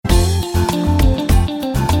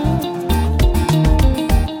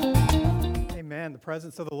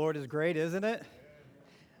presence of the Lord is great, isn't it?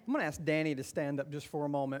 I'm going to ask Danny to stand up just for a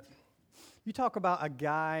moment. You talk about a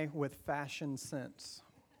guy with fashion sense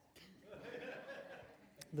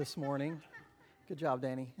this morning. Good job,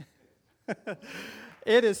 Danny.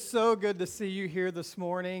 It is so good to see you here this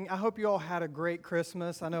morning. I hope you all had a great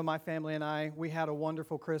Christmas. I know my family and we had a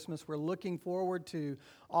wonderful Christmas. We're looking forward to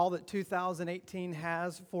all that 2018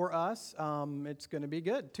 has for us. It's going to be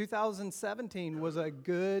good. 2017 was a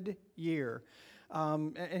good year.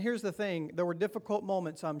 And here's the thing. There were difficult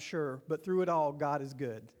moments, I'm sure, but through it all, God is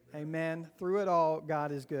good. Amen. Through it all,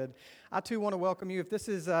 God is good. I, too, want to welcome you. If this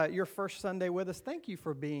is your first Sunday with us, thank you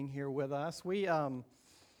for being here with us. We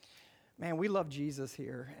love Jesus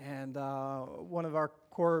here, and one of our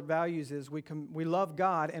core values is we love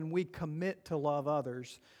God and we commit to love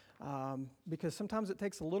others, because sometimes it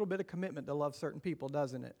takes a little bit of commitment to love certain people,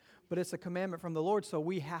 doesn't it? But it's a commandment from the Lord, so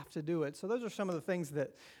we have to do it. So those are some of the things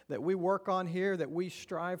that we work on here, that we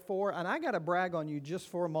strive for, and I got to brag on you just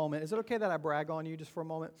for a moment. Is it okay that I brag on you just for a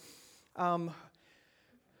moment?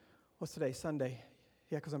 What's today? Sunday.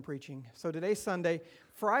 Yeah, because I'm preaching. So today's Sunday.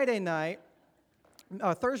 Thursday night,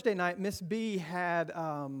 Miss B had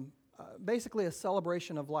basically a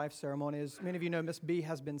celebration of life ceremony. As many of you know, Miss B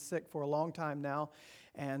has been sick for a long time now,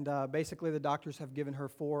 and basically the doctors have given her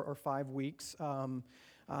 4 or 5 weeks.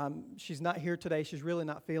 She's not here today. She's really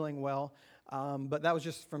not feeling well, but that was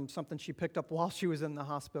just from something she picked up while she was in the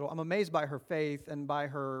hospital. I'm amazed by her faith and by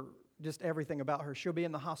her just everything about her. She'll be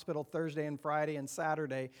in the hospital Thursday and Friday and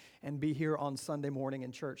Saturday and be here on Sunday morning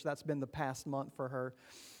in church. That's been the past month for her.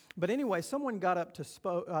 But anyway, someone got up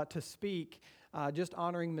to speak, just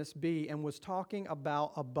honoring Miss B, and was talking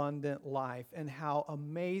about abundant life and how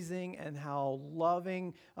amazing and how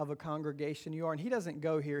loving of a congregation you are. And he doesn't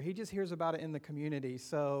go here. He just hears about it in the community.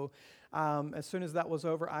 So as soon as that was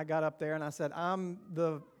over, I got up there and I said, I'm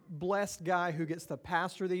the blessed guy who gets to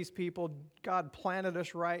pastor these people. God planted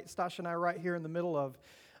us right, Stasha and I, right here in the middle of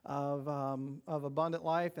Abundant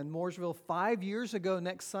Life in Mooresville. 5 years ago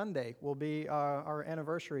next Sunday will be our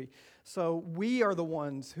anniversary. So we are the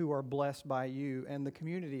ones who are blessed by you, and the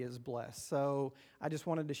community is blessed. So I just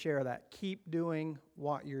wanted to share that. Keep doing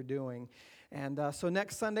what you're doing. And so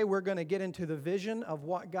next Sunday we're going to get into the vision of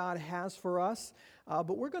what God has for us.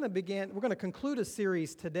 But we're going to conclude a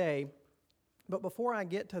series today. But before I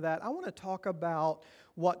get to that, I want to talk about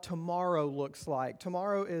what tomorrow looks like.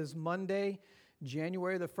 Tomorrow is Monday,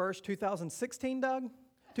 January the 1st, 2016, Doug?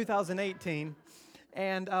 2018.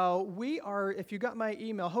 And if you got my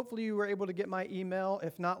email, hopefully you were able to get my email.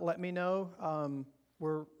 If not, let me know.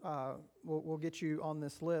 We'll get you on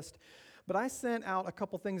this list. But I sent out a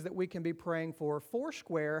couple things that we can be praying for.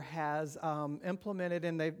 Foursquare has implemented,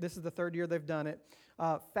 and this is the third year they've done it,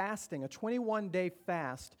 fasting, a 21-day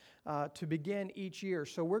fast to begin each year.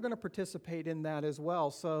 So we're going to participate in that as well.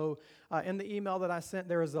 So in the email that I sent,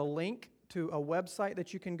 there is a link to a website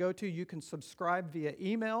that you can go to. You can subscribe via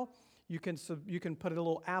email. You can put a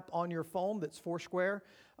little app on your phone that's Foursquare,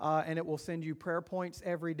 and it will send you prayer points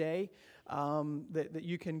every day that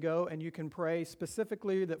you can go and you can pray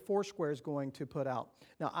specifically that Foursquare is going to put out.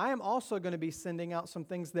 Now, I am also going to be sending out some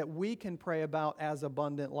things that we can pray about as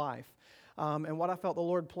Abundant Life, and what I felt the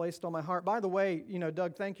Lord placed on my heart. By the way,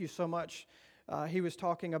 Doug, thank you so much. He was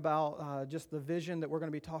talking about just the vision that we're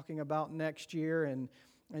going to be talking about next year, and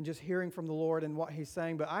just hearing from the Lord and what He's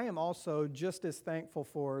saying. But I am also just as thankful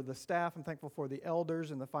for the staff. I'm thankful for the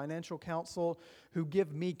elders and the financial council who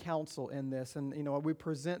give me counsel in this. And, we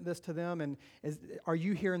present this to them. And are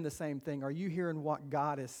you hearing the same thing? Are you hearing what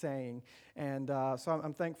God is saying? And so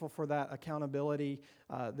I'm thankful for that accountability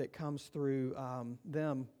that comes through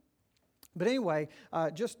them. But anyway,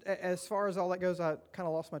 just as far as all that goes, I kind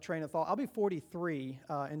of lost my train of thought. I'll be 43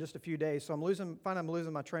 in just a few days, so I'm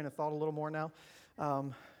losing my train of thought a little more now.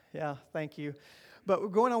 Yeah, thank you. But we're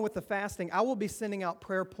going on with the fasting. I will be sending out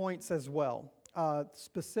prayer points as well,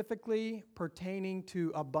 specifically pertaining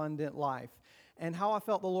to abundant life. And how I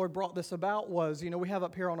felt the Lord brought this about was, we have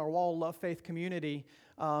up here on our wall, Love Faith Community.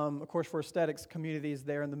 Of course, for aesthetics, community is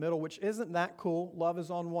there in the middle, which isn't that cool. Love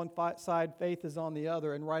is on one side, faith is on the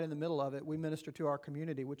other, and right in the middle of it, we minister to our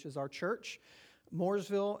community, which is our church,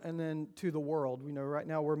 Mooresville, and then to the world. Right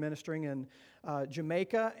now we're ministering in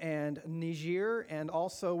Jamaica and Niger, and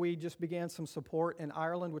also we just began some support in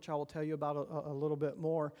Ireland, which I will tell you about a little bit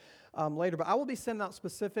more later. But I will be sending out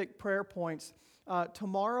specific prayer points.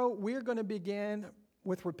 Tomorrow we're going to begin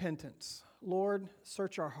with repentance. Lord,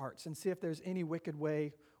 search our hearts and see if there's any wicked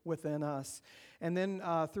way within us. And then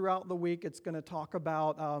throughout the week, it's going to talk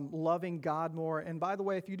about loving God more. And by the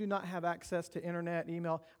way, if you do not have access to internet,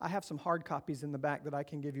 email, I have some hard copies in the back that I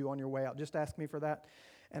can give you on your way out. Just ask me for that.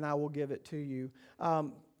 and I will give it to you.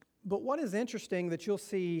 But what is interesting that you'll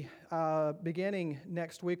see beginning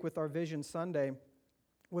next week with our Vision Sunday,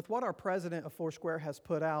 with what our president of Foursquare has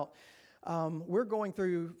put out, we're going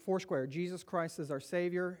through Foursquare. Jesus Christ is our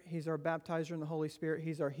Savior. He's our baptizer in the Holy Spirit.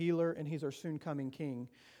 He's our healer, and He's our soon-coming King.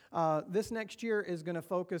 This next year is going to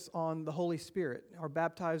focus on the Holy Spirit, our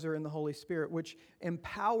baptizer in the Holy Spirit, which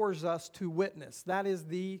empowers us to witness. That is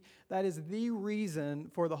the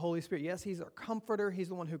reason for the Holy Spirit. Yes, He's our comforter. He's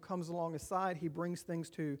the one who comes alongside. He brings things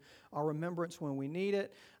to our remembrance when we need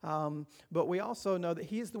it. But we also know that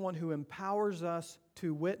He's the one who empowers us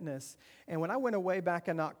to witness. And when I went away back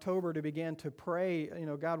in October to begin to pray,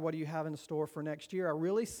 God, what do you have in store for next year? I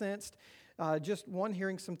really sensed just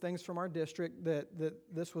hearing some things from our district that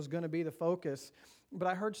this was going to be the focus. But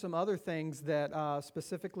I heard some other things that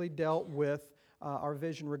specifically dealt with our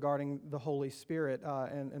vision regarding the Holy Spirit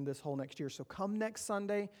and this whole next year. So come next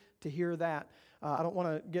Sunday to hear that. I don't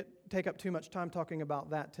want to take up too much time talking about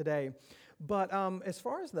that today. But as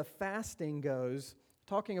far as the fasting goes,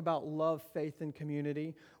 talking about love, faith, and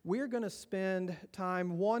community, we're going to spend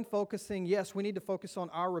time, focusing, yes, we need to focus on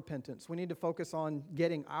our repentance. We need to focus on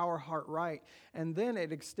getting our heart right. And then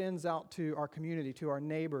it extends out to our community, to our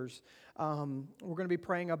neighbors. We're going to be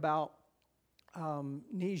praying about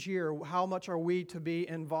Niger. How much are we to be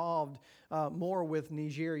involved more with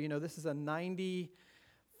Niger? This is a 95%,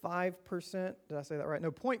 did I say that right?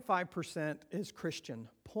 No, 0.5% is Christian.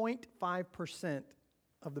 0.5%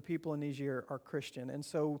 of the people in Niger are Christian. And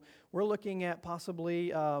so we're looking at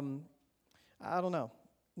possibly,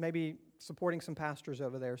 maybe supporting some pastors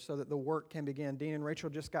over there so that the work can begin. Dean and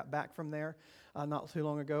Rachel just got back from there not too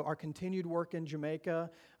long ago. Our continued work in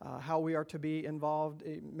Jamaica, how we are to be involved.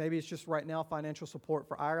 Maybe it's just right now financial support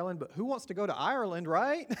for Ireland, but who wants to go to Ireland,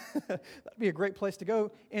 right? That'd be a great place to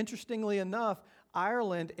go. Interestingly enough,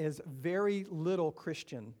 Ireland is very little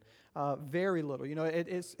Christian. Very little.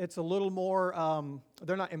 It's a little more,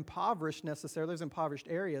 they're not impoverished necessarily. There's impoverished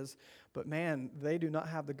areas, but man, they do not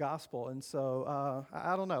have the gospel. And so,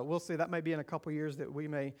 I don't know. We'll see. That may be in a couple years that we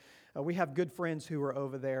we have good friends who are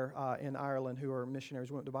over there in Ireland who are missionaries.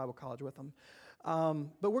 We went to Bible college with them.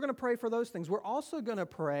 But we're going to pray for those things. We're also going to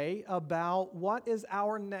pray about what is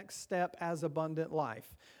our next step as Abundant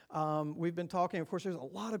Life. We've been talking, of course, there's a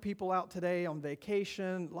lot of people out today on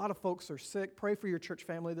vacation. A lot of folks are sick. Pray for your church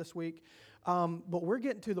family this week. But we're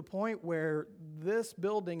getting to the point where this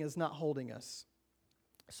building is not holding us.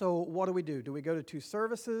 So what do? Do we go to 2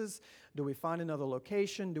 services? Do we find another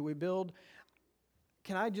location? Do we build?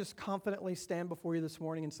 Can I just confidently stand before you this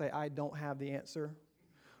morning and say, I don't have the answer,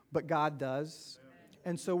 but God does?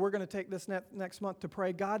 And so we're going to take this next month to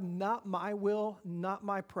pray, God, not my will, not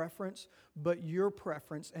my preference, but your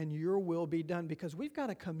preference and your will be done, because we've got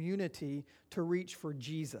a community to reach for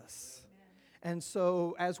Jesus. And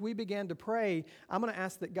so as we began to pray, I'm going to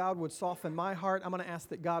ask that God would soften my heart. I'm going to ask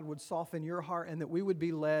that God would soften your heart and that we would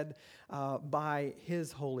be led by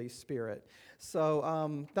His Holy Spirit.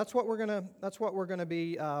 So that's what we're going to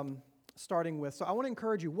be starting with. So I want to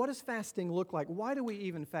encourage you, what does fasting look like? Why do we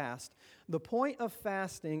even fast? The point of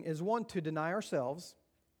fasting is, one, to deny ourselves,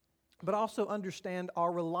 but also understand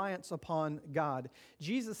our reliance upon God.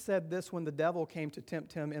 Jesus said this when the devil came to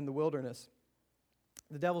tempt Him in the wilderness.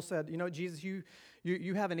 The devil said, Jesus,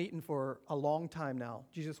 you haven't eaten for a long time now.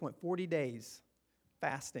 Jesus went 40 days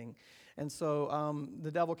fasting. And so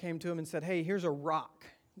the devil came to him and said, hey, here's a rock,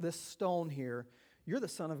 this stone here. You're the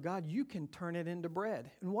Son of God. You can turn it into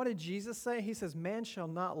bread. And what did Jesus say? He says, man shall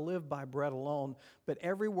not live by bread alone, but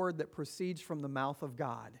every word that proceeds from the mouth of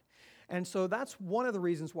God. And so that's one of the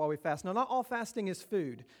reasons why we fast. Now, not all fasting is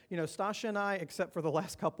food. Stasha and I, except for the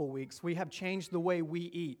last couple weeks, we have changed the way we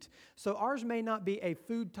eat. So ours may not be a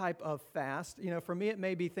food type of fast. For me, it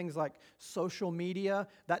may be things like social media.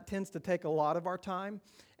 That tends to take a lot of our time.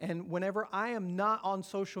 And whenever I am not on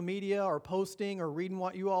social media or posting or reading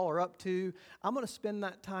what you all are up to, I'm going to spend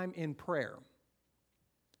that time in prayer.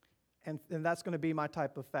 And that's going to be my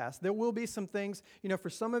type of fast. There will be some things, for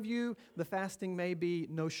some of you, the fasting may be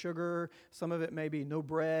no sugar. Some of it may be no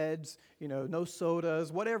breads, no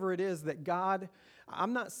sodas, whatever it is that God,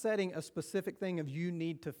 I'm not setting a specific thing of you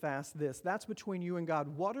need to fast this. That's between you and God.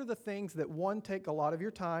 What are the things that, one, take a lot of your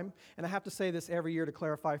time? And I have to say this every year to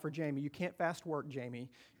clarify for Jamie. You can't fast work, Jamie.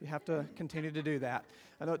 You have to continue to do that.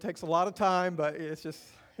 I know it takes a lot of time, but it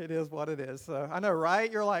is what it is. I know,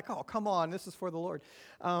 right? You're like, oh, come on, this is for the Lord.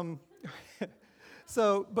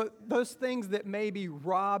 But those things that maybe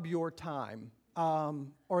rob your time,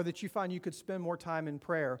 or that you find you could spend more time in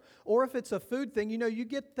prayer. Or if it's a food thing, you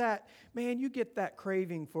get that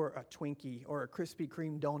craving for a Twinkie or a Krispy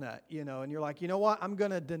Kreme donut, and you're like, you know what? I'm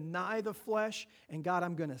going to deny the flesh, and God,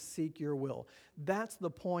 I'm going to seek your will. That's the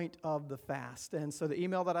point of the fast. And so the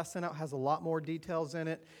email that I sent out has a lot more details in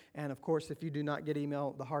it. And of course, if you do not get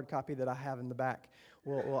email, the hard copy that I have in the back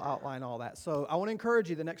will outline all that. So I want to encourage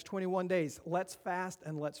you the next 21 days, let's fast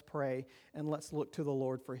and let's pray and let's look to the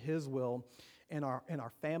Lord for his will in our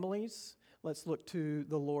families. Let's look to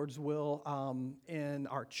the Lord's will in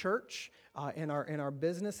our church, in our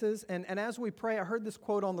businesses. And as we pray, I heard this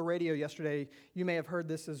quote on the radio yesterday. You may have heard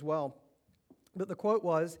this as well. But the quote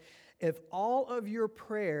was, if all of your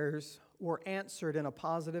prayers were answered in a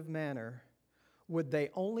positive manner, would they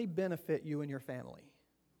only benefit you and your family?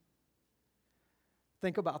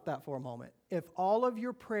 Think about that for a moment. If all of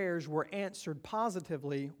your prayers were answered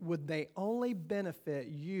positively, would they only benefit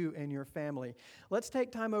you and your family? Let's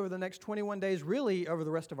take time over the next 21 days, really over the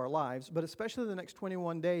rest of our lives, but especially the next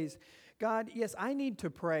 21 days. God, yes, I need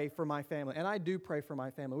to pray for my family, and I do pray for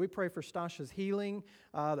my family. We pray for Stasha's healing,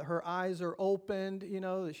 that her eyes are opened,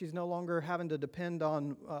 that she's no longer having to depend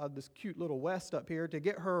on this cute little West up here to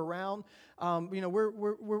get her around.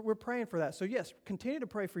 We're praying for that. So yes, continue to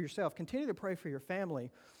pray for yourself, continue to pray for your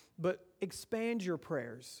family, but expand your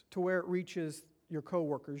prayers to where it reaches your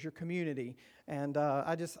coworkers, your community. And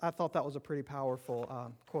I thought that was a pretty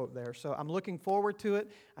powerful quote there. So I'm looking forward to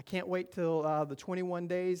it. I can't wait till the 21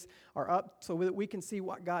 days are up so that we can see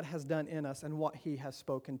what God has done in us and what he has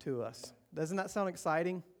spoken to us. Doesn't that sound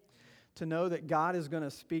exciting? To know that God is going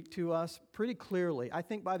to speak to us pretty clearly. I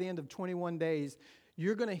think by the end of 21 days,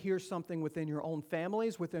 you're going to hear something within your own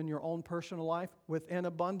families, within your own personal life, within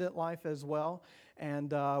abundant life as well.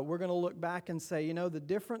 And we're going to look back and say, the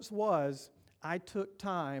difference was I took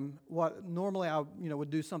time, what normally I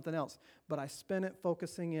would do something else, but I spent it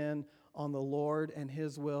focusing in on the Lord and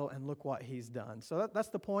his will, and look what he's done. So that's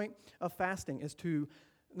the point of fasting, is to,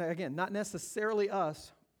 again, not necessarily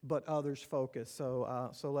us, but others focus.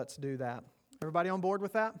 So let's do that. Everybody on board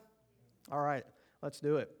with that? All right, let's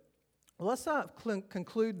do it. Well, let's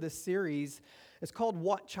conclude this series. It's called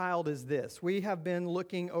What Child Is This? We have been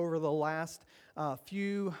looking over the last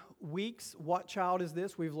few weeks. What child is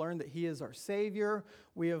this? We've learned that he is our Savior.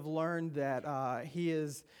 We have learned that he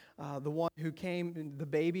is the one who came, the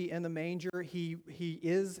baby in the manger. He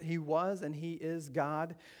was, and he is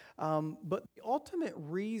God. But the ultimate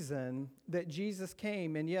reason that Jesus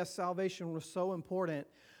came, and yes, salvation was so important,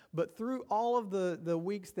 but through all of the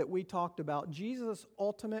weeks that we talked about, Jesus'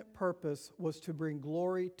 ultimate purpose was to bring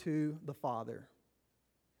glory to the Father.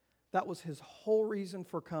 That was his whole reason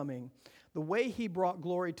for coming. The way he brought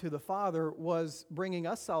glory to the Father was bringing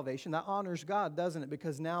us salvation. That honors God, doesn't it?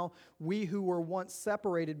 Because now we who were once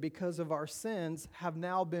separated because of our sins have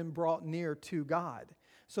now been brought near to God.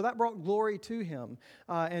 So that brought glory to him.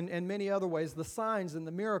 And many other ways, the signs and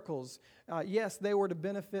the miracles, yes, they were to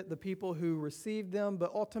benefit the people who received them,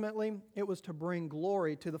 but ultimately it was to bring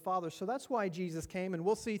glory to the Father. So that's why Jesus came, and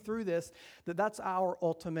we'll see through this that that's our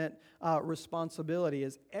ultimate responsibility,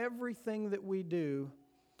 is everything that we do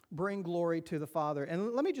bring glory to the Father.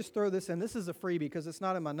 And let me just throw this in. This is a freebie because it's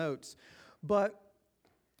not in my notes. But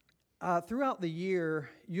throughout the year,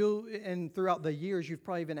 throughout the years, you've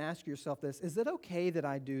probably even asked yourself this: is it okay that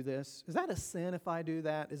I do this? Is that a sin if I do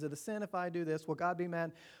that? Is it a sin if I do this? Will God be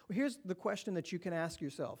mad? Well, here's the question that you can ask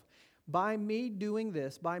yourself. By me doing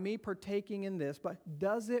this, by me partaking in this, but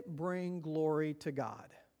does it bring glory to God?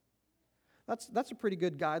 That's a pretty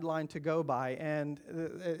good guideline to go by, and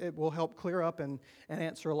it will help clear up and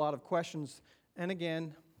answer a lot of questions. And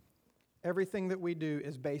again, everything that we do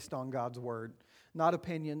is based on God's Word. Not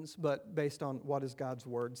opinions, but based on what does God's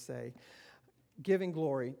Word say. Giving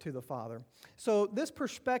glory to the Father. So this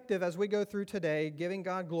perspective, as we go through today, giving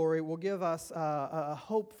God glory, will give us a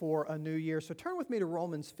hope for a new year. So turn with me to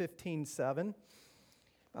Romans 15:7.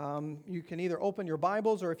 You can either open your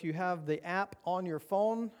Bibles, or if you have the app on your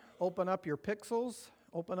phone, open up your pixels,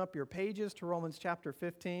 open up your pages to Romans chapter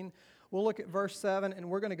 15. We'll look at verse 7, and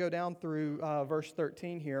we're going to go down through verse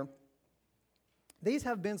 13 here. These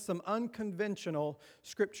have been some unconventional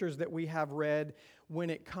scriptures that we have read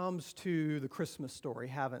when it comes to the Christmas story,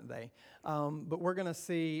 haven't they? But we're going to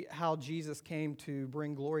see how Jesus came to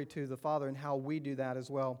bring glory to the Father and how we do that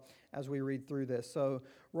as well as we read through this. So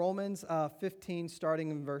Romans 15,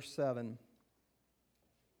 starting in verse 7.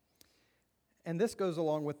 And this goes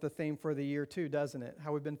along with the theme for the year too, doesn't it?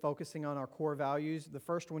 How we've been focusing on our core values. The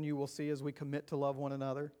first one you will see is we commit to love one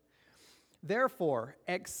another. Therefore,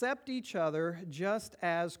 accept each other just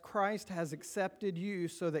as Christ has accepted you,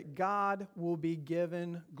 so that God will be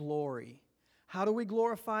given glory. How do we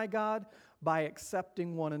glorify God? By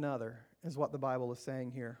accepting one another, is what the Bible is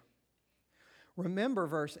saying here. Remember,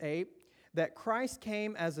 verse 8, that Christ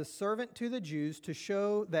came as a servant to the Jews to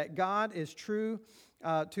show that God is true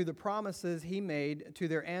to the promises He made to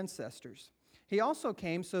their ancestors. He also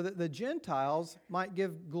came so that the Gentiles might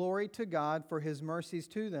give glory to God for His mercies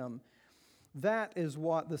to them. That is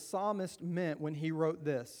what the psalmist meant when he wrote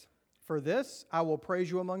this. For this I will praise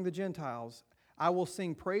you among the Gentiles. I will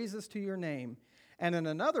sing praises to your name. And in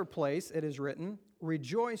another place it is written,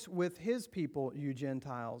 rejoice with His people, you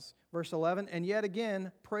Gentiles. Verse 11, and yet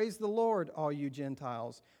again, praise the Lord, all you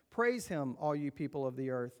Gentiles. Praise Him, all you people of the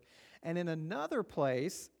earth. And in another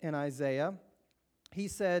place in Isaiah, he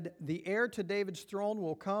said, the heir to David's throne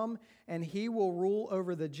will come, and He will rule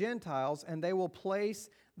over the Gentiles, and they will place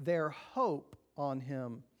their hope on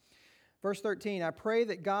Him. Verse 13, I pray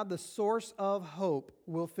that God, the source of hope,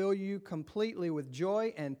 will fill you completely with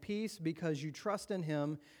joy and peace because you trust in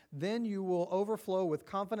Him. Then you will overflow with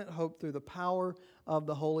confident hope through the power of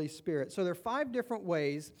the Holy Spirit. So there are 5 different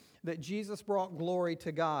ways that Jesus brought glory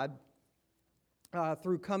to God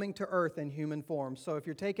through coming to earth in human form. So if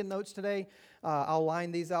you're taking notes today, I'll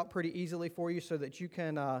line these out pretty easily for you so that you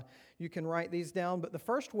can write these down. But the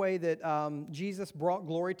first way that Jesus brought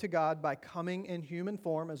glory to God by coming in human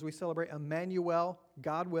form, as we celebrate Emmanuel,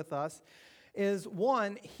 God with us, is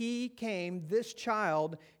one, this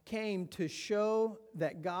child came to show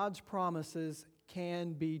that God's promises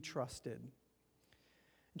can be trusted.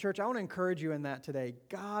 Church, I want to encourage you in that today.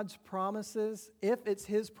 God's promises, if it's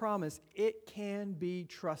His promise, it can be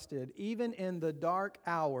trusted. Even in the dark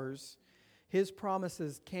hours, His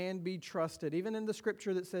promises can be trusted. Even in the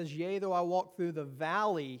scripture that says, yea, though I walk through the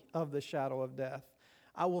valley of the shadow of death,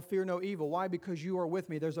 I will fear no evil. Why? Because you are with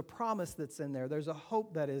me. There's a promise that's in there. There's a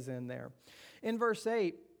hope that is in there. In verse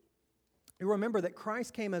 8, you remember that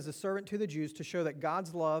Christ came as a servant to the Jews to show that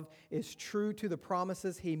God's love is true to the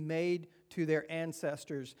promises He made to their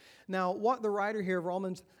ancestors. Now, what the writer here of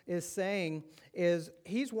Romans is saying is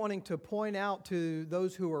he's wanting to point out to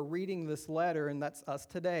those who are reading this letter, and that's us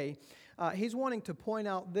today, he's wanting to point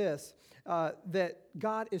out this, that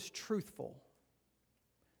God is truthful.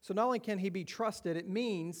 So not only can He be trusted, it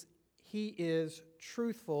means He is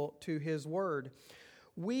truthful to His word.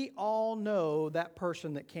 We all know that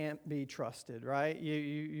person that can't be trusted, right?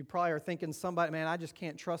 You probably are thinking somebody, man, I just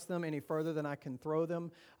can't trust them any further than I can throw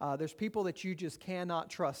them. There's people that you just cannot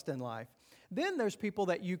trust in life. Then there's people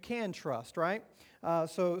that you can trust, right?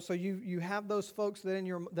 So you have those folks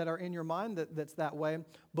that are in your mind that's that way.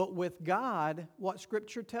 But with God, what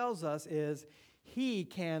Scripture tells us is He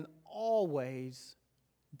can always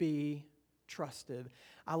be trusted.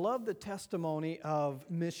 I love the testimony of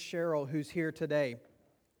Miss Cheryl, who's here today.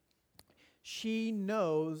 She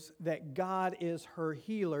knows that God is her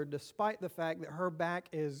healer despite the fact that her back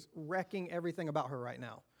is wrecking everything about her right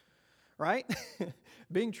now. Right?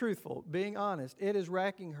 Being truthful, being honest, it is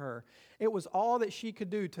wrecking her. It was all that she could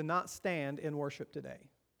do to not stand in worship today.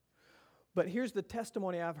 But here's the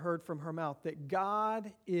testimony I've heard from her mouth, that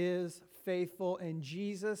God is faithful and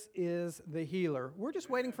Jesus is the healer. We're just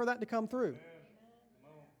waiting for that to come through.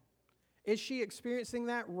 Is she experiencing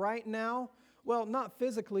that right now? Well, not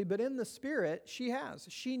physically, but in the spirit, she has.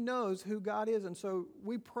 She knows who God is. And so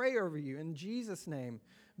we pray over you in Jesus' name,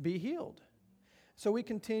 be healed. So we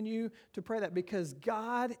continue to pray that because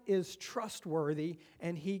God is trustworthy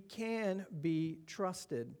and He can be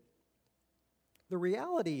trusted. The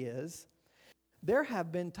reality is, there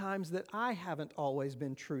have been times that I haven't always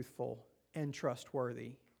been truthful and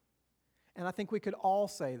trustworthy. And I think we could all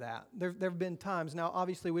say that. There have been times. Now,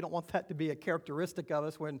 obviously, we don't want that to be a characteristic of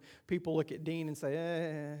us when people look at Dean and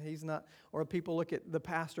say, he's not, or people look at the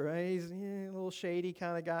pastor, he's a little shady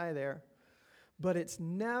kind of guy there. But it's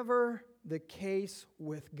never the case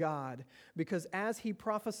with God. Because as He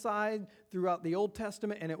prophesied throughout the Old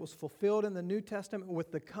Testament, and it was fulfilled in the New Testament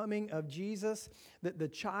with the coming of Jesus, that the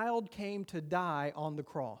child came to die on the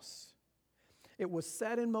cross. It was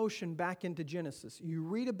set in motion back into Genesis. You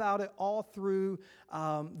read about it all through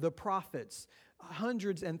the prophets,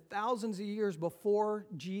 hundreds and thousands of years before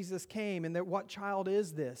Jesus came. And that what child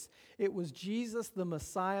is this? It was Jesus the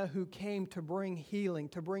Messiah who came to bring healing,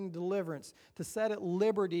 to bring deliverance, to set at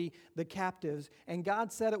liberty the captives. And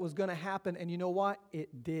God said it was going to happen. And you know what?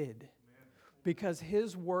 It did. Because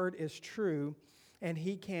His word is true and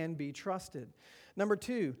He can be trusted. Number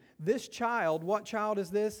 2, this child, what child is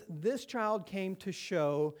this? This child came to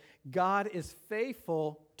show God is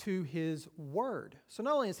faithful to His word. So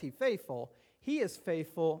not only is He faithful, He is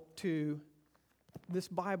faithful to this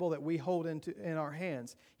Bible that we hold in our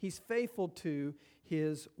hands. He's faithful to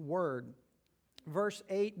His word. Verse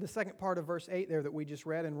 8, the second part of verse 8 there that we just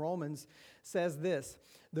read in Romans says this,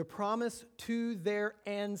 the promise to their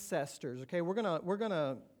ancestors. Okay, we're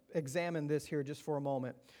gonna examine this here just for a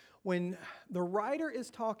moment. When the writer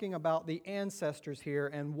is talking about the ancestors here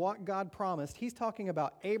and what God promised, he's talking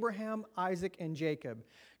about Abraham, Isaac, and Jacob.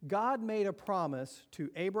 God made a promise to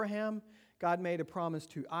Abraham, God made a promise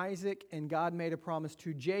to Isaac, and God made a promise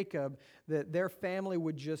to Jacob that their family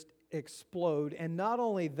would just explode. And not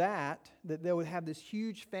only that they would have this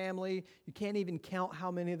huge family, you can't even count how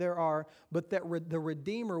many there are, but that the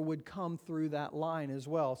Redeemer would come through that line as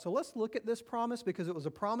well. So let's look at this promise because it was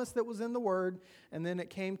a promise that was in the Word, and then it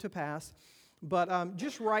came to pass. But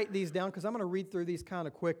just write these down because I'm going to read through these kind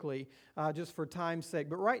of quickly just for time's sake.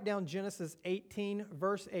 But write down Genesis 18,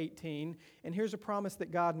 verse 18. And here's a promise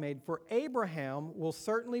that God made. For Abraham will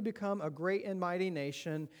certainly become a great and mighty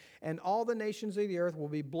nation, and all the nations of the earth will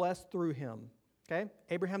be blessed through him. Okay?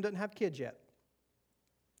 Abraham doesn't have kids yet.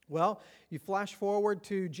 Well, you flash forward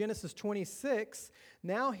to Genesis 26.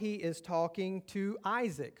 Now he is talking to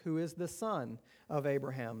Isaac, who is the son of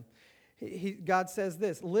Abraham. God says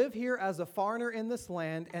this, live here as a foreigner in this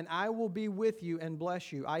land, and I will be with you and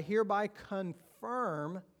bless you. I hereby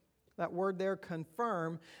confirm, that word there,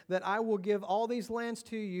 confirm, that I will give all these lands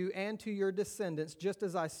to you and to your descendants, just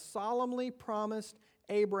as I solemnly promised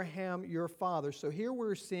Abraham your father. So here we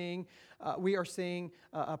are seeing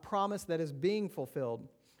a promise that is being fulfilled.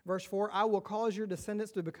 Verse 4, I will cause your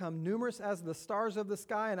descendants to become numerous as the stars of the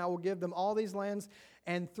sky, and I will give them all these lands,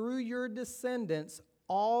 and through your descendants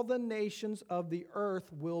all the nations of the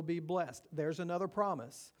earth will be blessed. There's another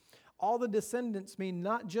promise. All the descendants mean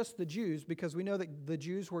not just the Jews, because we know that the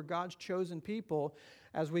Jews were God's chosen people.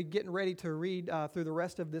 As we get ready to read through the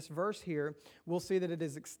rest of this verse here, we'll see that it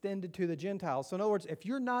is extended to the Gentiles. So in other words, if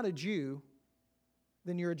you're not a Jew,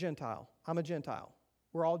 then you're a Gentile. I'm a Gentile.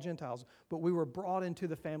 We're all Gentiles, but we were brought into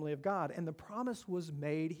the family of God, and the promise was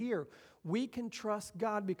made here. We can trust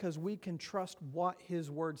God because we can trust what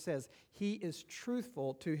His Word says. He is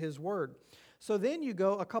truthful to His Word. So then you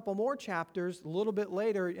go a couple more chapters a little bit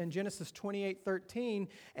later in Genesis 28:13,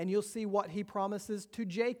 and you'll see what He promises to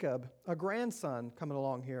Jacob, a grandson coming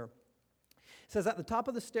along here. It says, at the top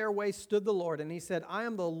of the stairway stood the Lord, and He said, I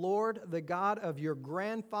am the Lord, the God of your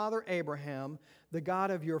grandfather Abraham, the God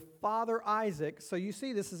of your father Isaac. So you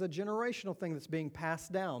see, this is a generational thing that's being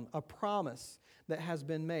passed down, a promise that has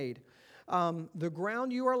been made. The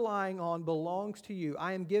ground you are lying on belongs to you.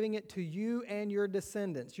 I am giving it to you and your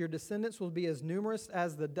descendants. Your descendants will be as numerous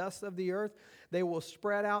as the dust of the earth. They will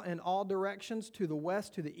spread out in all directions, to the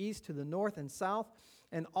west, to the east, to the north and south.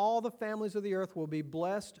 And all the families of the earth will be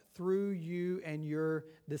blessed through you and your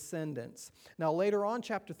descendants. Now later on,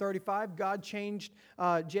 chapter 35, God changed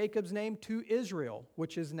Jacob's name to Israel,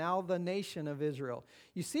 which is now the nation of Israel.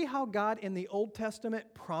 You see how God in the Old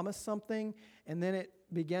Testament promised something and then it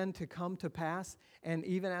began to come to pass, and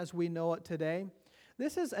even as we know it today?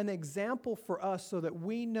 This is an example for us so that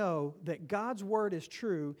we know that God's Word is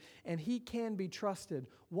true and He can be trusted.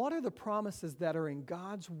 What are the promises that are in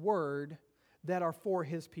God's Word that are for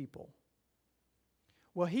His people?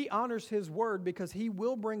 Well, He honors His Word because He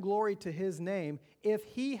will bring glory to His name if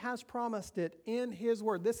He has promised it in His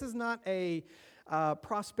Word. This is not a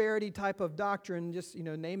prosperity type of doctrine, just,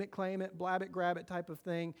 name it, claim it, blab it, grab it type of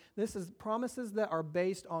thing. This is promises that are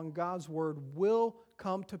based on God's Word will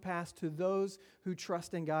come to pass to those who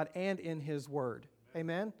trust in God and in His Word.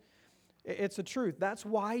 Amen? It's a truth. That's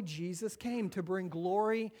why Jesus came, to bring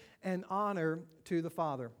glory and honor to the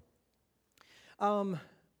Father.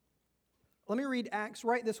 Let me read Acts.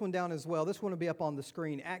 Write this one down as well. This one will be up on the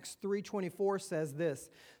screen. Acts 3:24 says this,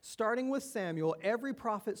 starting with Samuel, every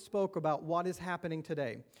prophet spoke about what is happening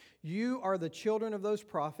today. You are the children of those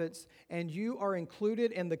prophets, and you are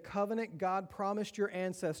included in the covenant God promised your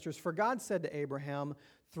ancestors. For God said to Abraham,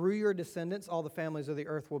 through your descendants, all the families of the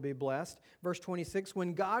earth will be blessed. Verse 26,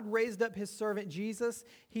 when God raised up His servant Jesus,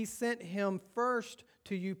 He sent Him first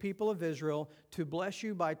to you people of Israel to bless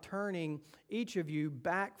you by turning each of you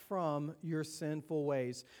back from your sinful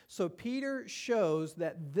ways. So Peter shows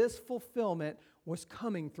that this fulfillment was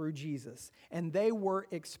coming through Jesus, and they were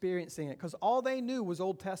experiencing it because all they knew was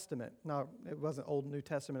Old Testament. Now, it wasn't Old and New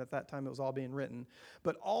Testament at that time. It was all being written.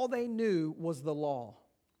 But all they knew was the law.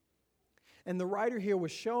 And the writer here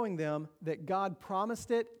was showing them that God promised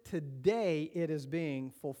it. Today it is being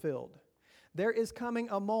fulfilled. There is coming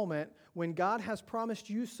a moment when God has promised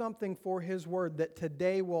you something for His Word that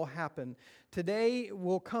today will happen. Today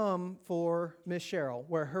will come for Miss Cheryl,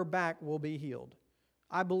 where her back will be healed.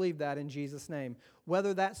 I believe that in Jesus' name.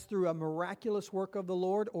 Whether that's through a miraculous work of the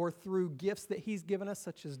Lord or through gifts that He's given us,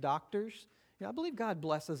 such as doctors. I believe God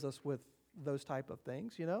blesses us with those type of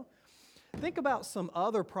things, you know. Think about some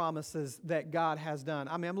other promises that God has done.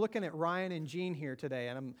 I mean, I'm looking at Ryan and Jean here today,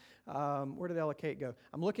 and where did Ella Kate go?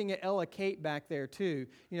 I'm looking at Ella Kate back there too.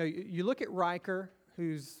 You know, you look at Riker,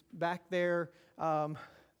 who's back there. I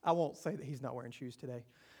won't say that he's not wearing shoes today,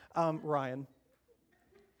 Ryan.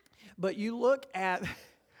 But you look at,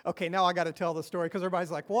 okay, now I got to tell the story because everybody's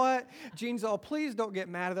like, what? Jean's all, please don't get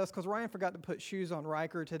mad at us because Ryan forgot to put shoes on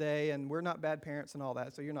Riker today, and we're not bad parents and all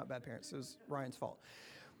that, so you're not bad parents. It was Ryan's fault.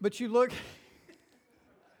 But you look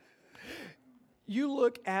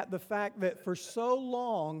at the fact that for so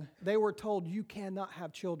long they were told you cannot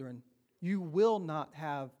have children. You will not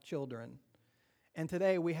have children. And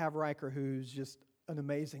today we have Riker, who's just an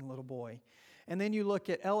amazing little boy. And then you look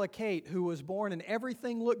at Ella Kate, who was born, and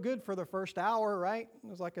everything looked good for the first hour, right? It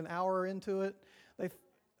was like an hour into it.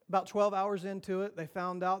 About 12 hours into it, they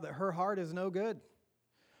found out that her heart is no good.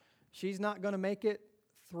 She's not going to make it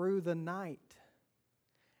through the night.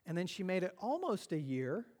 And then she made it almost a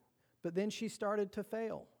year, but then she started to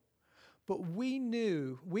fail. But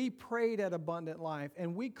we prayed at Abundant Life,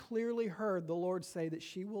 and we clearly heard the Lord say that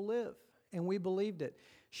she will live, and we believed it.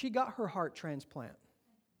 She got her heart transplant.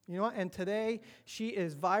 You know what? And today, she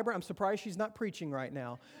is vibrant. I'm surprised she's not preaching right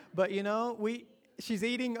now. But, you know, she's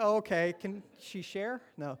eating. Oh, okay. Can she share?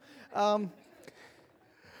 No.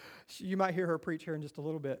 You might hear her preach here in just a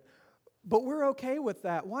little bit. But we're okay with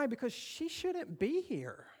that. Why? Because she shouldn't be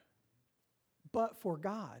here, but for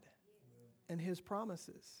God and His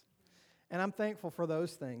promises. And I'm thankful for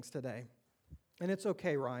those things today. And it's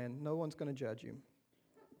okay, Ryan. No one's going to judge you.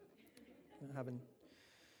 I'm having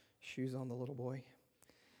shoes on the little boy.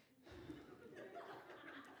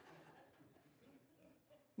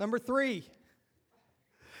 Number 3.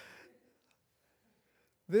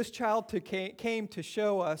 This child came to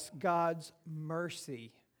show us God's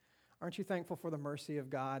mercy. Aren't you thankful for the mercy of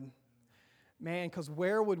God? Man, because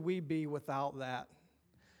where would we be without that?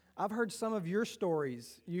 I've heard some of your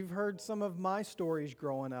stories. You've heard some of my stories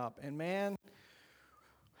growing up. And man,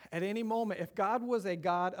 at any moment, if God was a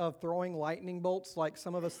God of throwing lightning bolts like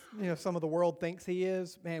some of us, some of the world thinks He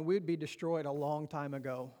is, man, we'd be destroyed a long time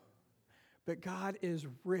ago. But God is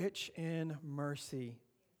rich in mercy.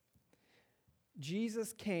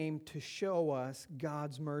 Jesus came to show us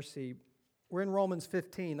God's mercy. We're in Romans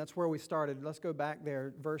 15. That's where we started. Let's go back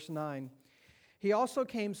there, verse 9. He also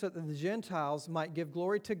came so that the Gentiles might give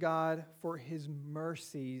glory to God for His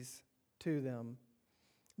mercies to them.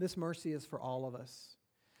 This mercy is for all of us.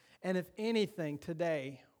 And if anything,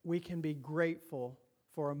 today, we can be grateful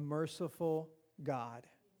for a merciful God.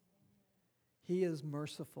 He is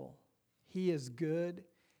merciful. He is good.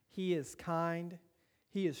 He is kind.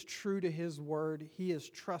 He is true to His word. He is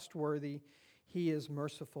trustworthy. He is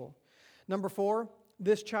merciful. Number 4,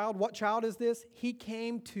 this child, what child is this? He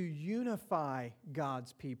came to unify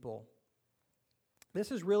God's people.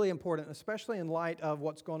 This is really important, especially in light of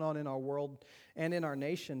what's going on in our world and in our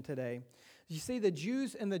nation today. You see, the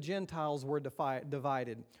Jews and the Gentiles were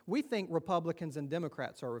divided. We think Republicans and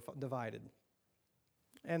Democrats are divided.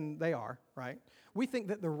 And they are, right? We think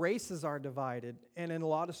that the races are divided, and in a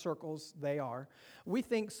lot of circles, they are. We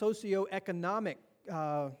think socioeconomic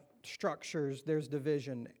structures, there's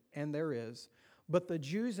division, and there is. But the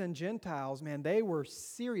Jews and Gentiles, man, they were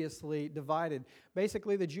seriously divided.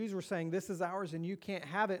 Basically, the Jews were saying, this is ours and you can't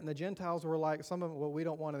have it. And the Gentiles were like, some of them, well, we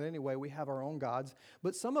don't want it anyway. We have our own gods.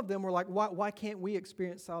 But some of them were like, why can't we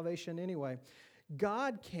experience salvation anyway?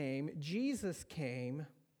 God came, Jesus came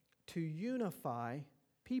to unify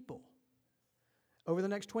people. Over the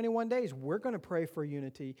next 21 days, we're going to pray for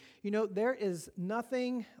unity. You know, there is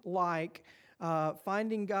nothing like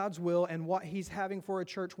finding God's will and what He's having for a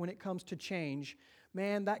church when it comes to change.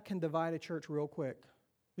 Man, that can divide a church real quick.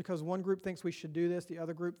 Because one group thinks we should do this, the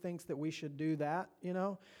other group thinks that we should do that, you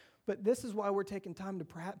know. But this is why we're taking time to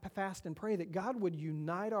fast and pray that God would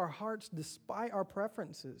unite our hearts despite our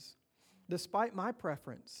preferences, despite my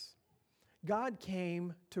preference. God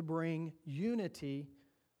came to bring unity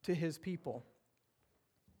to His people.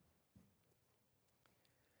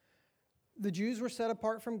 The Jews were set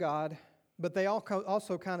apart from God, but they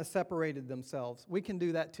also kind of separated themselves. We can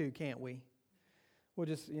do that too, can't we? We'll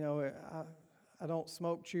just, I don't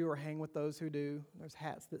smoke, chew, or hang with those who do. There's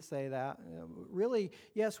hats that say that. Really,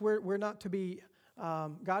 yes, we're not to be,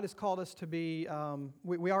 God has called us to be,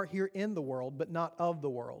 we are here in the world, but not of the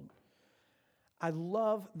world. I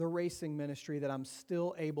love the racing ministry that I'm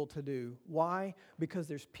still able to do. Why? Because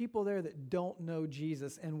there's people there that don't know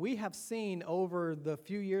Jesus. And we have seen over the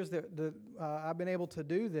few years that I've been able to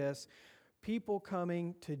do this, people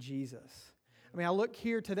coming to Jesus. I mean, I look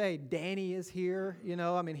here today, Danny is here, he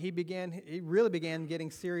really began getting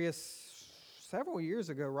serious several years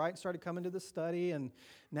ago, right? Started coming to the study, and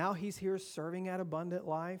now he's here serving at Abundant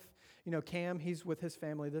Life. You know, Cam, he's with his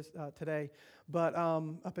family today, but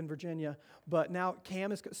up in Virginia. But now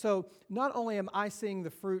Cam is, so not only am I seeing the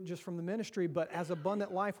fruit just from the ministry, but as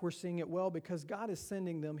Abundant Life, we're seeing it well because God is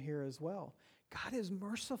sending them here as well. God is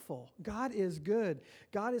merciful. God is good.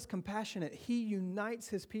 God is compassionate. He unites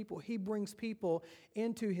His people. He brings people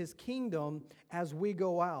into His kingdom as we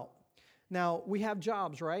go out. Now, we have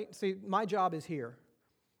jobs, right? See, my job is here,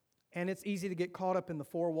 and it's easy to get caught up in the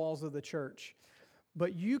four walls of the church.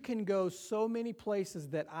 But you can go so many places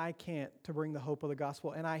that I can't to bring the hope of the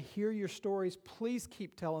gospel. And I hear your stories. Please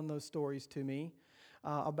keep telling those stories to me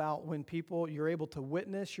about when you're able to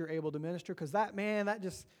witness, you're able to minister. Because that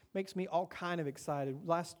just makes me all kind of excited.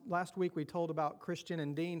 Last week we told about Christian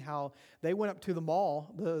and Dean, how they went up to the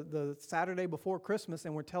mall the Saturday before Christmas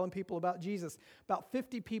and were telling people about Jesus. About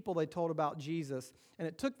 50 people they told about Jesus. And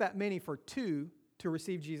it took that many for 2 to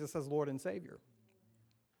receive Jesus as Lord and Savior.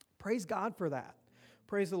 Praise God for that.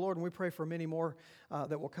 Praise the Lord, and we pray for many more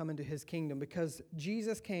that will come into His kingdom because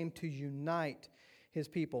Jesus came to unite His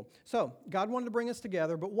people. So, God wanted to bring us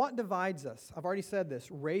together, but what divides us? I've already said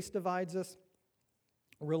this. Race divides us,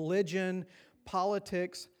 religion,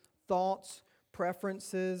 politics, thoughts,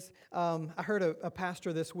 preferences. I heard a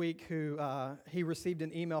pastor this week who he received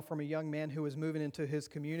an email from a young man who was moving into his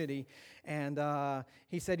community, and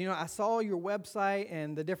he said, you know, I saw your website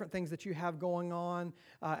and the different things that you have going on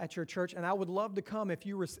at your church, and I would love to come if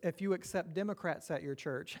you accept Democrats at your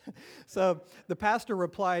church. So the pastor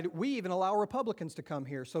replied, we even allow Republicans to come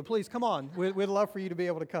here, so please come on. We'd love for you to be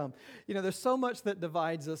able to come. You know, there's so much that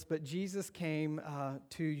divides us, but Jesus came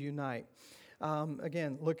to unite.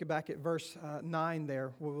 Again, look back at verse 9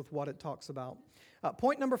 there with what it talks about.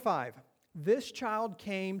 Point number 5, this child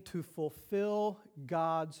came to fulfill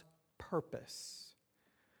God's purpose.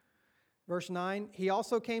 Verse 9, he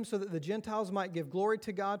also came so that the Gentiles might give glory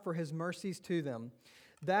to God for His mercies to them.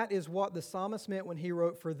 That is what the psalmist meant when he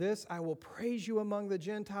wrote, for this I will praise you among the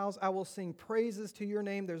Gentiles. I will sing praises to your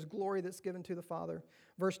name. There's glory that's given to the Father.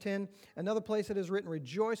 Verse 10, another place it is written,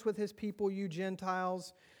 rejoice with His people, you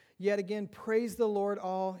Gentiles. Yet again, praise the Lord,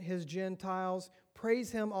 all His Gentiles.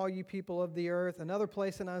 Praise Him, all you people of the earth. Another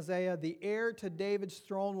place in Isaiah, the heir to David's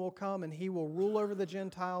throne will come, and He will rule over the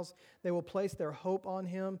Gentiles. They will place their hope on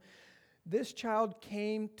Him. This child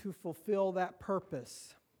came to fulfill that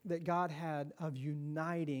purpose that God had of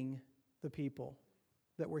uniting the people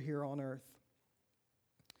that were here on earth.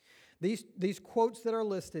 These quotes that are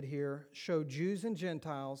listed here show Jews and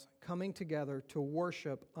Gentiles coming together to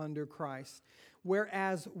worship under Christ.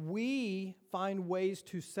 Whereas we find ways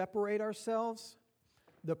to separate ourselves,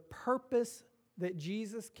 the purpose that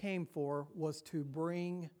Jesus came for was to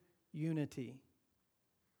bring unity.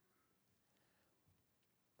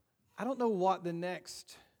 I don't know what the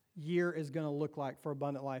next year is going to look like for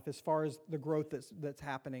Abundant Life as far as the growth that's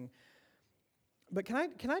happening. But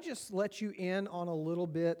can I just let you in on a little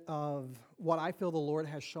bit of what I feel the Lord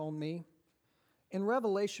has shown me? In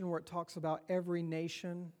Revelation, where it talks about every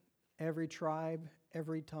nation, every tribe,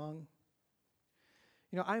 every tongue.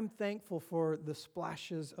 You know, I'm thankful for the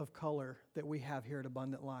splashes of color that we have here at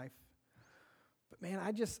Abundant Life. But man,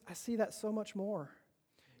 I see that so much more.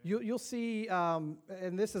 You'll see, and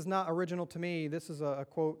this is not original to me, this is a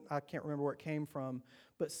quote, I can't remember where it came from,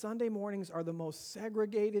 but Sunday mornings are the most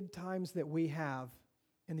segregated times that we have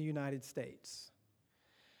in the United States.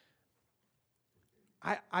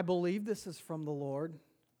 I believe this is from the Lord,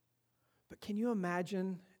 but can you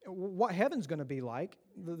imagine what heaven's going to be like?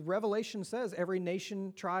 The Revelation says every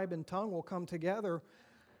nation, tribe, and tongue will come together.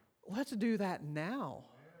 Let's do that now.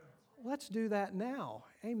 Let's do that now.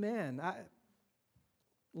 Amen.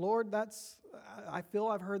 Lord, I feel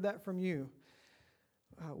I've heard that from you.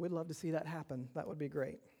 We'd love to see that happen. That would be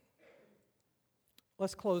great.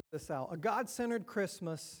 Let's close this out. A God-centered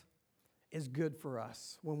Christmas is good for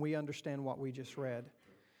us when we understand what we just read.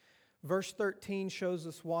 Verse 13 shows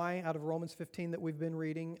us why, out of Romans 15 that we've been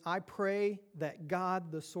reading. I pray that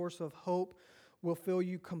God, the source of hope, will fill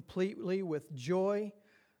you completely with joy,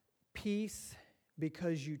 peace,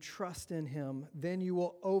 because you trust in Him. Then you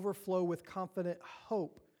will overflow with confident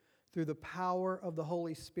hope through the power of the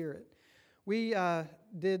Holy Spirit. We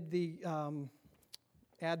did the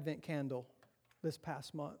Advent candle this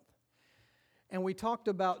past month. And we talked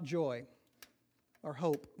about joy, or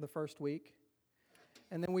hope, the first week.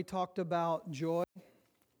 And then we talked about joy,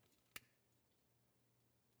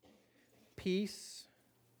 peace,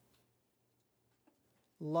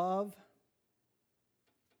 love.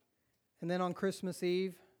 And then on Christmas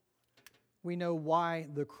Eve, we know why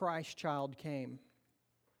the Christ child came.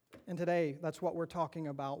 And today, that's what we're talking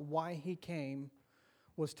about. Why he came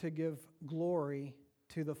was to give glory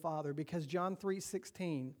to the Father. Because John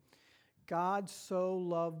 3:16, God so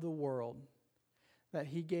loved the world that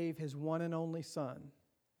he gave his one and only Son,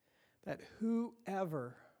 that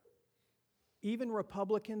whoever, even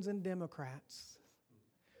Republicans and Democrats,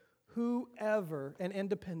 whoever, and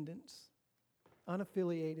independents,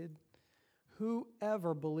 unaffiliated,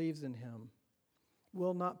 whoever believes in him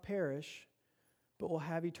will not perish, but will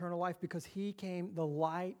have eternal life, because he came the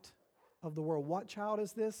light of the world. What child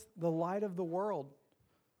is this? The light of the world.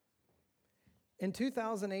 In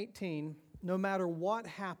 2018, no matter what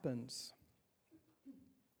happens,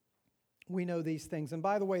 we know these things. And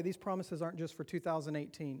by the way, these promises aren't just for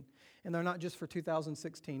 2018, and they're not just for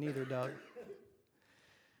 2016 either, Doug.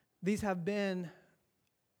 These have been,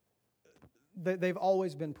 they've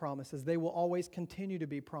always been promises. They will always continue to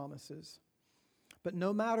be promises. But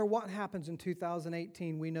no matter what happens in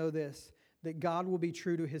 2018, we know this, that God will be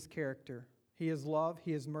true to his character. He is love,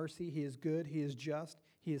 he is mercy, he is good, he is just,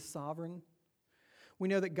 he is sovereign. We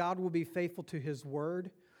know that God will be faithful to his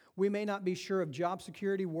word. We may not be sure of job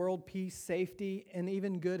security, world peace, safety, and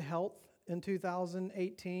even good health in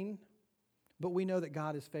 2018, but we know that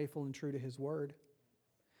God is faithful and true to his word.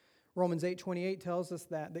 Romans 8:28 tells us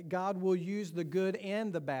that God will use the good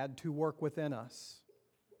and the bad to work within us.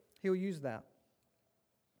 He'll use that.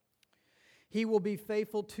 He will be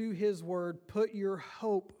faithful to his word. Put your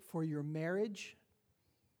hope for your marriage.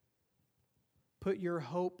 Put your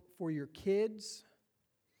hope for your kids.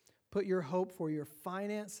 Put your hope for your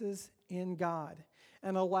finances in God.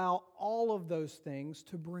 And allow all of those things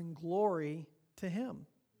to bring glory to him.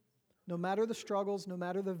 No matter the struggles, no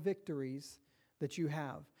matter the victories that you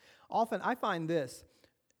have. Often I find this.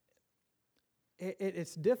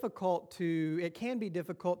 It can be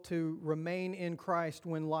difficult to remain in Christ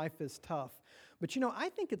when life is tough. But I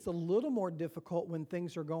think it's a little more difficult when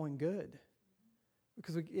things are going good.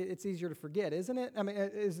 Because it's easier to forget, isn't it? I mean,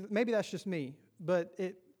 maybe that's just me. But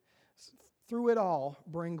through it all,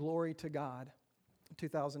 bring glory to God.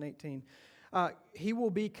 2018. He will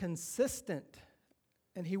be consistent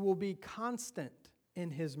and he will be constant in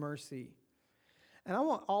his mercy. And I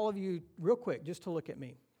want all of you, real quick, just to look at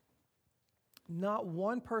me. Not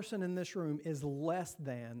one person in this room is less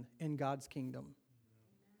than in God's kingdom.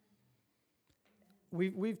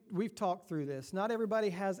 We've talked through this. Not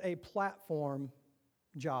everybody has a platform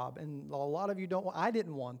job, and a lot of you don't. I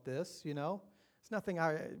didn't want this. It's nothing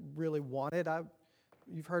I really wanted.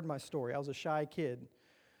 You've heard my story. I was a shy kid.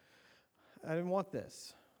 I didn't want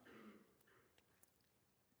this.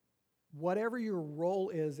 Whatever your role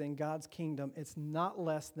is in God's kingdom, it's not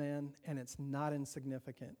less than, and it's not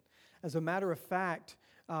insignificant. As a matter of fact,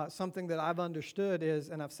 something that I've understood is,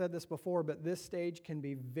 and I've said this before, but this stage can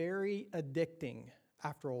be very addicting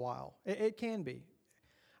after a while. It can be.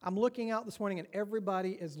 I'm looking out this morning and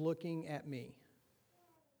everybody is looking at me.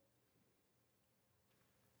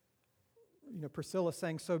 Priscilla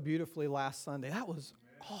sang so beautifully last Sunday. That was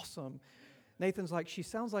awesome. Nathan's like, she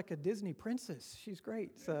sounds like a Disney princess. She's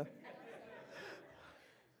great. So,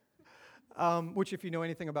 which if you know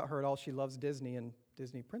anything about her at all, she loves Disney and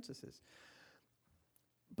Disney princesses.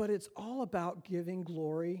 But it's all about giving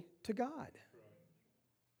glory to God.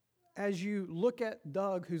 As you look at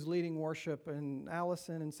Doug, who's leading worship, and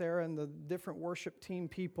Allison and Sarah and the different worship team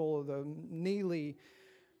people, the Neely,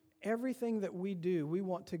 everything that we do, we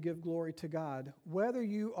want to give glory to God. Whether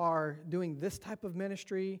you are doing this type of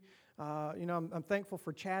ministry, I'm thankful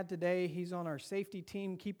for Chad today. He's on our safety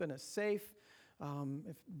team, keeping us safe.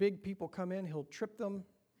 If big people come in, he'll trip them,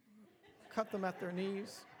 cut them at their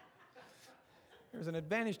knees. There's an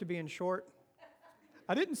advantage to being short.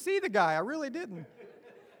 I didn't see the guy. I really didn't.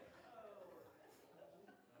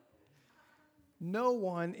 No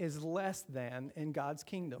one is less than in God's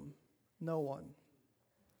kingdom. No one.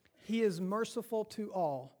 He is merciful to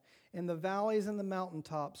all. In the valleys and the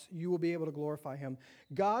mountaintops, you will be able to glorify him.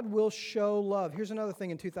 God will show love. Here's another thing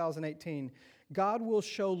in 2018. God will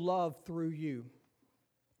show love through you.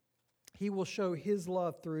 He will show his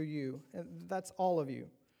love through you. And that's all of you.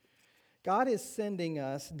 God is sending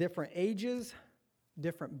us different ages,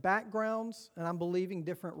 different backgrounds, and I'm believing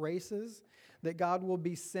different races that God will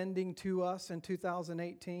be sending to us in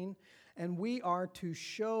 2018. And we are to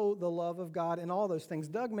show the love of God in all those things.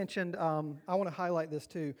 Doug mentioned, I want to highlight this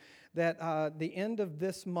too, that the end of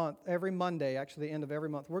this month, every Monday, actually the end of every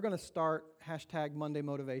month, we're going to start #Monday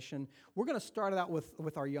Motivation. We're going to start it out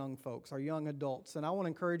with our young folks, our young adults. And I want to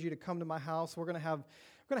encourage you to come to my house. We're going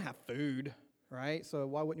to have food, right? So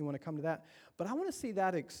why wouldn't you want to come to that? But I want to see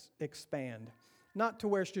that expand. Not to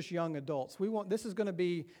where it's just young adults. This is going to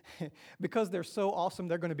be, because they're so awesome,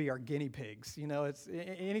 they're going to be our guinea pigs. You know, it's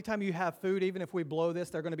anytime you have food, even if we blow this,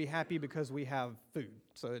 they're going to be happy because we have food.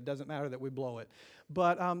 So it doesn't matter that we blow it.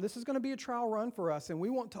 But this is going to be a trial run for us, and we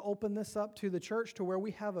want to open this up to the church to where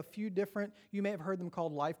we have a few different, you may have heard them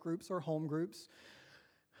called life groups or home groups.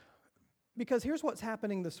 Because here's what's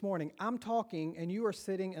happening this morning. I'm talking, and you are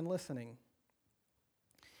sitting and listening.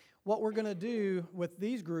 What we're going to do with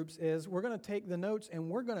these groups is we're going to take the notes and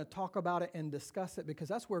we're going to talk about it and discuss it, because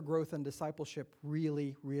that's where growth and discipleship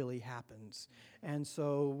really, really happens. And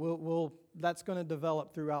so that's going to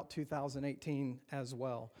develop throughout 2018 as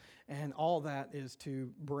well. And all that is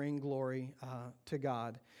to bring glory to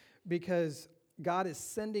God, because God is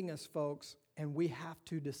sending us folks, and we have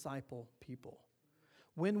to disciple people.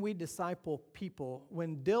 When we disciple people,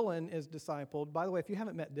 when Dylan is discipled, by the way, if you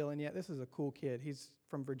haven't met Dylan yet, this is a cool kid. He's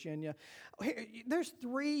from Virginia. There's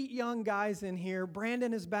 3 young guys in here.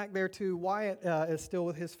 Brandon is back there too. Wyatt is still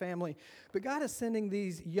with his family. But God is sending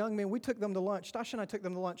these young men. We took them to lunch. Stasha and I took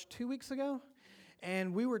them to lunch 2 weeks ago.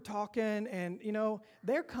 And we were talking, and, you know,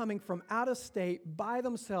 they're coming from out of state by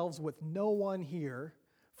themselves with no one here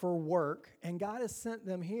for work. And God has sent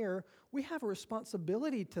them here. We have a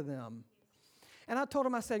responsibility to them. And I told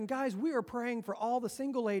them, I said, guys, we are praying for all the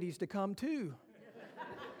single ladies to come too.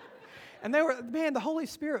 And they were, man, the Holy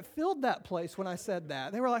Spirit filled that place when I said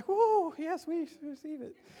that. They were like, whoa, yes, we receive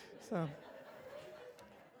it. So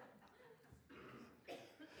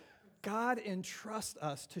God entrusts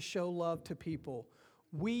us to show love to people.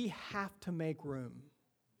 We have to make room.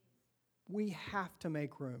 We have to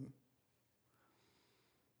make room.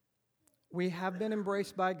 We have been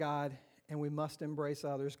embraced by God, and we must embrace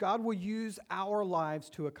others. God will use our lives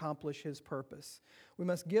to accomplish His purpose. We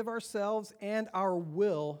must give ourselves and our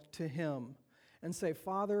will to Him and say,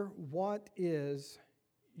 Father, what is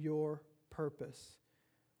your purpose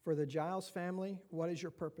for the Giles family? What is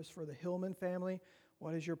your purpose for the Hillman family?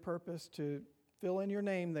 What is your purpose, to fill in your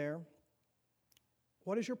name there?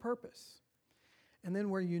 What is your purpose? And then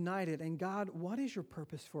we're united. And God, what is your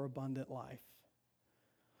purpose for Abundant Life?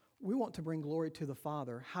 We want to bring glory to the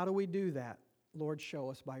Father. How do we do that? Lord,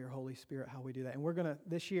 show us by your Holy Spirit how we do that. And we're going to,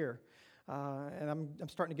 this year, and I'm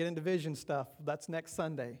starting to get into vision stuff. That's next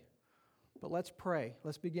Sunday. But let's pray.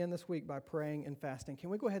 Let's begin this week by praying and fasting.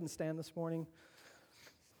 Can we go ahead and stand this morning?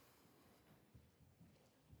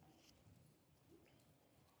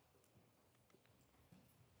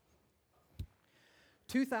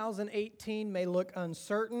 "2018 may look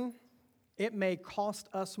uncertain. It may cost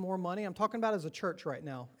us more money." I'm talking about as a church right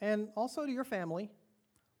now, and also to your family.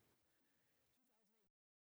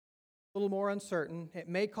 A little more uncertain. It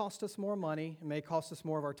may cost us more money. It may cost us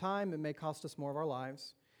more of our time. It may cost us more of our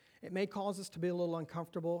lives. It may cause us to be a little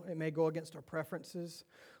uncomfortable. It may go against our preferences.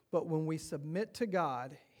 But when we submit to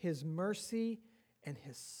God, His mercy and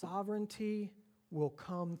His sovereignty will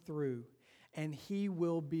come through, and He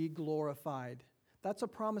will be glorified. That's a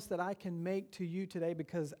promise that I can make to you today,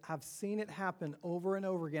 because I've seen it happen over and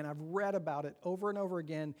over again. I've read about it over and over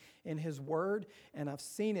again in His Word, and I've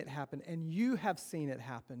seen it happen, and you have seen it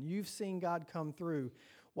happen. You've seen God come through.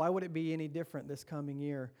 Why would it be any different this coming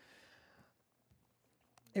year?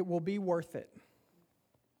 It will be worth it.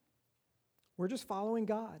 We're just following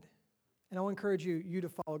God. And I want to encourage you to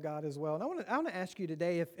follow God as well. And I want to ask you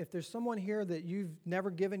today, if there's someone here that you've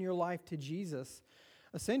never given your life to Jesus,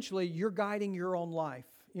 essentially, you're guiding your own life,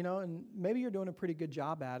 you know, and maybe you're doing a pretty good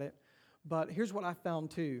job at it. But here's what I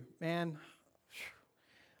found too. Man,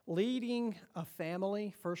 leading a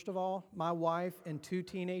family, first of all, my wife and 2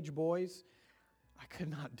 teenage boys, I could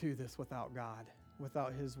not do this without God,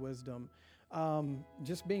 without His wisdom.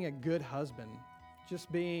 Just being a good husband,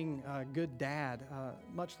 just being a good dad,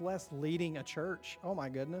 much less leading a church. Oh my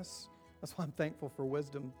goodness. That's why I'm thankful for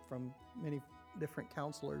wisdom from many different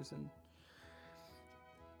counselors.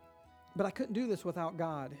 But I couldn't do this without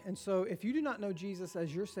God. And so if you do not know Jesus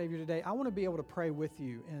as your Savior today, I want to be able to pray with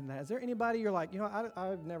you in that. Is there anybody you're like, you know,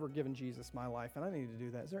 I've never given Jesus my life, and I need to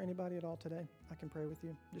do that. Is there anybody at all today I can pray with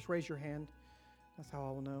you? Just raise your hand. That's how I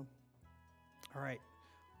will know. All right.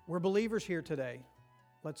 We're believers here today.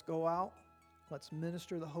 Let's go out. Let's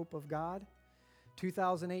minister the hope of God.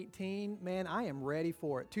 2018, man, I am ready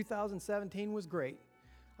for it. 2017 was great.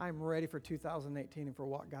 I'm ready for 2018 and for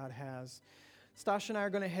what God has. Stasha and I are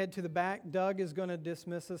going to head to the back. Doug is going to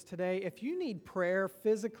dismiss us today. If you need prayer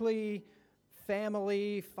physically,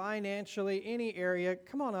 family, financially, any area,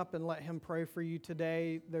 come on up and let him pray for you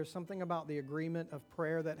today. There's something about the agreement of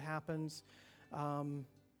prayer that happens.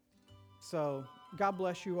 So God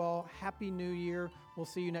bless you all. Happy New Year. We'll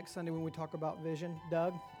see you next Sunday when we talk about vision.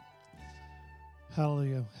 Doug?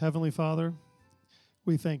 Hallelujah. Heavenly Father,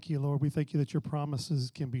 We thank you, Lord. We thank you that your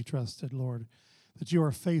promises can be trusted, Lord, that you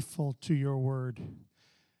are faithful to your word.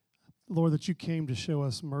 Lord, that you came to show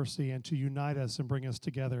us mercy and to unite us and bring us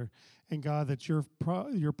together. And God, that your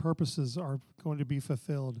purposes are going to be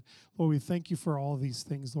fulfilled. Lord, we thank you for all these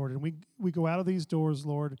things, Lord. And we go out of these doors,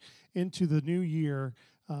 Lord, into the new year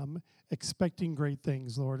expecting great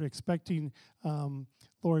things, Lord, expecting,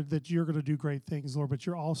 Lord, that you're going to do great things, Lord, but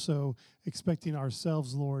you're also expecting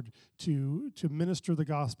ourselves, Lord, to minister the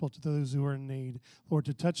gospel to those who are in need, Lord,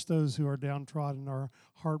 to touch those who are downtrodden or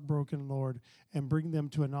heartbroken, Lord, and bring them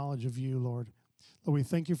to a knowledge of you, Lord. Lord, we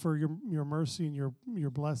thank you for your mercy and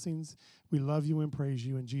your blessings. We love you and praise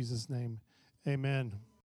you in Jesus' name. Amen.